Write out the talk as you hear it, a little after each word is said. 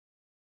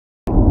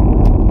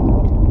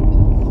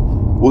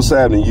What's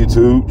happening,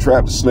 YouTube?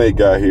 Trap the Snake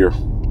guy here.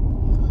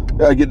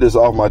 Gotta get this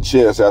off my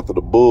chest after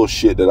the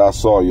bullshit that I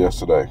saw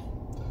yesterday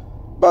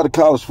about the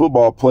college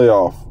football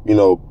playoff,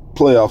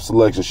 playoff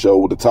selection show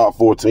with the top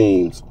 4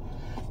 teams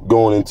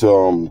going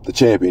into the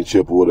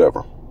championship or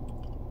whatever.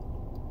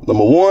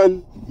 Number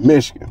 1,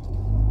 Michigan.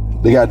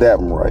 They got that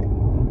one right.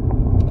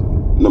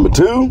 Number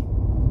 2,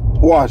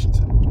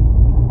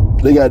 Washington.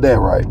 They got that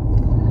right.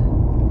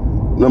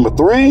 Number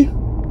 3,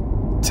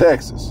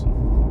 Texas.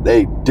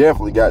 They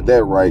definitely got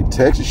that right.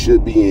 Texas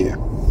should be in.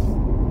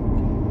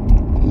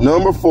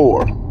 Number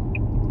 4,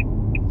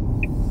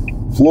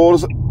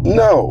 Florida.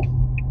 No.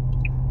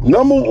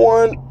 Number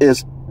 1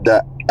 is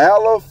the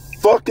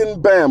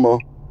Alabama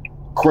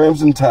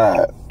Crimson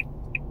Tide.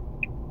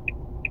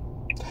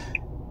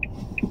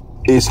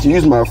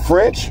 Excuse my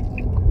French,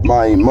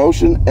 my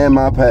emotion, and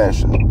my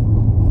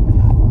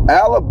passion.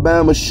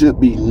 Alabama should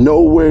be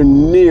nowhere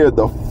near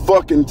the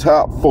fucking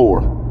top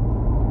 4.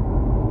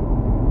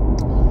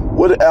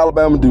 What did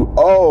Alabama do?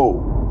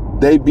 Oh,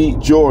 they beat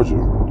Georgia.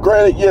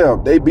 Granted, yeah,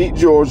 they beat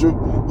Georgia,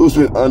 who's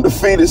been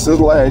undefeated since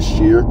last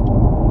year,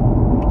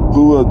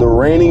 who are the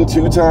reigning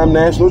 2-time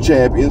national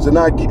champions, and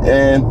I get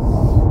that.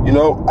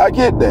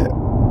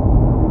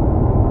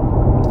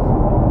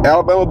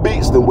 Alabama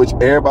beats them, which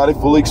everybody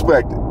fully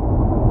expected.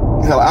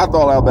 Hell, I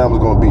thought Alabama was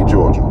going to beat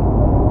Georgia,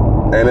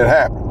 and it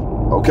happened.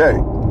 Okay.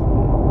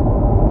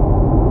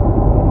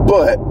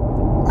 But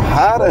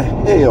how the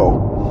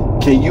hell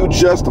can you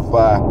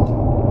justify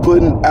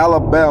putting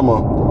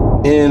Alabama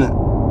in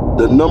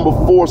the number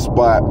 4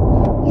 spot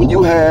when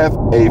you have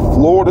a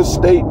Florida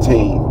State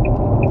team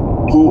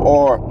who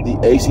are the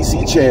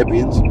ACC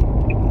champions,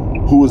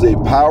 who's a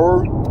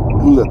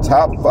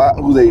top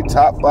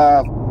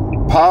 5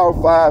 Power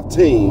 5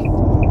 team,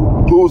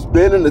 who's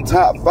been in the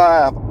top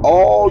 5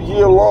 all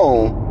year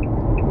long,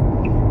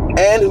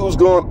 and who's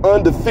gone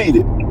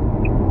undefeated,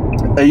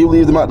 and you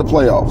leave them out the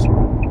playoffs,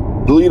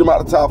 you leave them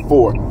out the top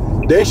 4.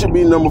 They should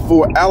be number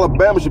 4.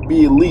 Alabama should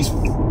be at least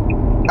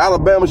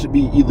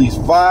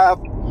 5,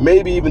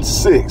 maybe even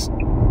 6.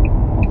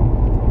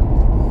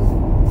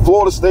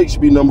 Florida State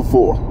should be number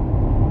 4.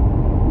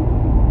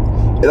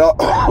 It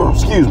all,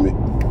 excuse me.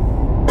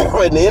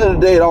 At the end of the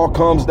day, it all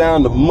comes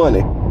down to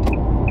money.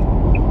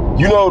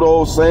 You know the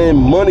old saying,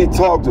 money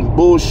talks and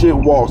bullshit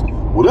walks.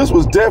 Well, this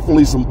was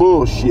definitely some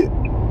bullshit.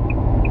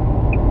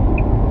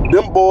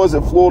 Them boys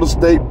at Florida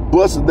State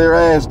busted their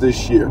ass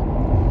this year.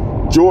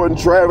 Jordan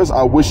Travis,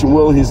 I wish him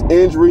well in his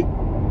injury.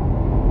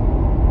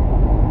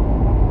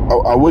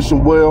 I wish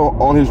him well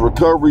on his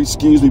recovery,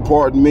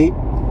 pardon me,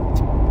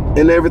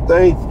 and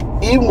everything.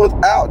 Even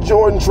without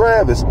Jordan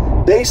Travis,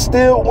 they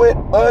still went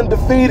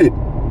undefeated.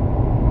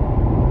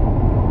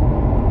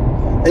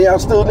 And y'all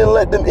still didn't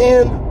let them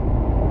in.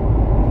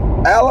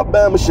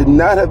 Alabama should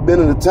not have been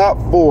in the top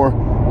 4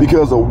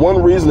 because of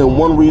one reason and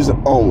one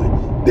reason only.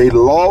 They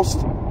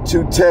lost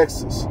to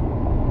Texas.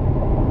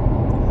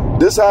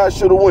 This is how it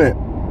should have went.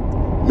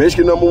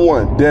 Michigan number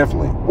 1,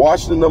 definitely.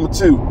 Washington number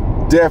 2,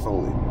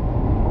 definitely.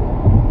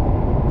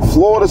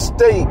 Florida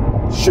State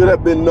should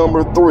have been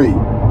number 3.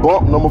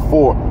 Bump number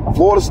 4.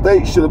 Florida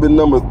State should have been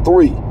number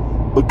 3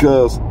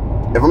 because,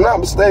 if I'm not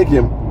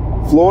mistaken,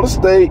 Florida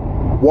State,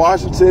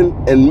 Washington,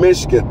 and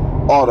Michigan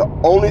are the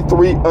only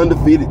 3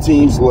 undefeated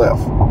teams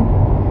left.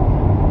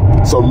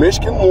 So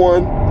Michigan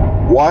 1,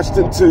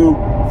 Washington 2,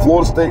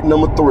 Florida State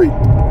number 3.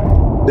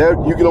 There,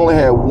 you can only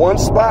have 1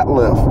 spot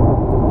left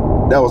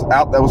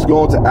that was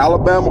going to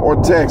Alabama or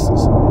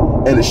Texas,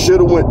 and it should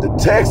have went to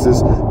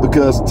Texas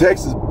because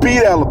Texas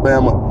beat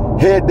Alabama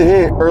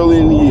head-to-head early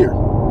in the year.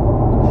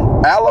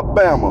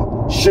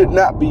 Alabama should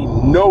not be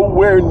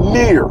nowhere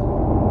near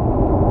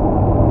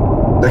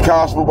the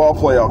college football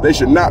playoff. They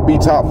should not be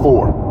top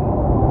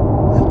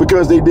 4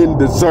 because they didn't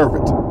deserve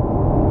it.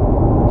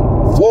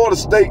 Florida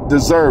State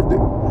deserved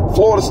it.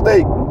 Florida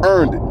State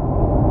earned it.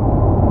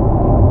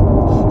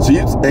 So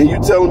you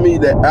telling me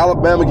that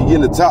Alabama can get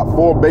in the top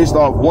 4 based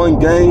off 1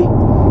 game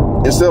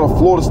instead of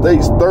Florida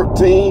State's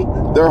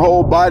 13, their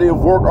whole body of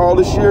work all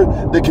this year?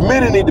 The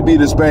committee need to be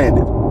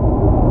disbanded.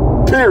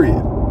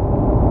 Period.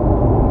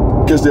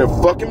 Because they're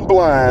fucking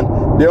blind.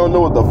 They don't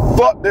know what the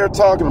fuck they're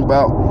talking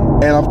about.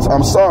 And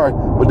I'm sorry,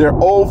 but they're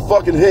old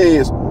fucking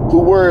heads who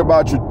worry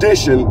about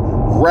tradition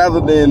rather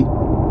than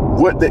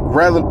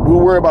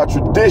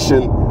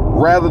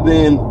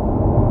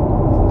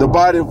the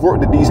body of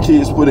work that these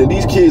kids put in.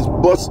 These kids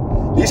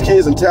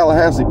in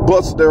Tallahassee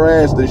busted their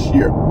ass this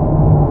year.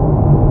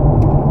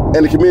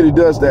 And the committee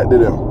does that to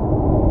them.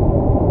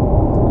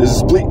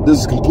 This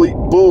is complete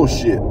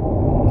bullshit.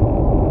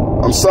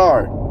 I'm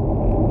sorry.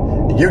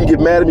 You can get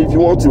mad at me if you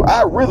want to.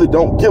 I really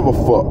don't give a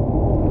fuck.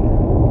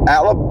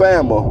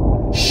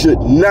 Alabama should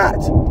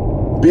not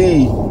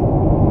be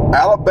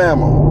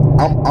Alabama.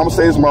 I'm going to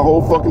say this with my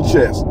whole fucking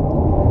chest.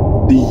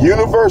 The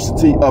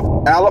University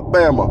of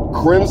Alabama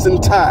Crimson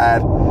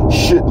Tide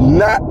should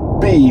not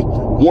be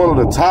one of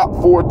the top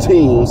 4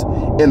 teams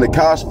in the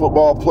college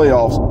football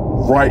playoffs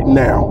right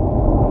now.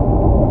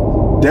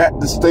 That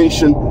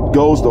distinction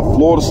goes to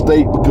Florida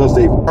State because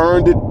they've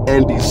earned it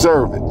and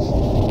deserve it.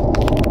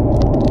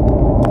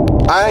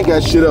 I ain't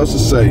got shit else to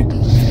say.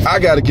 I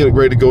got to get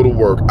ready to go to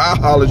work. I'll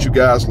holler at you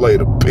guys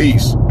later.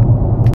 Peace.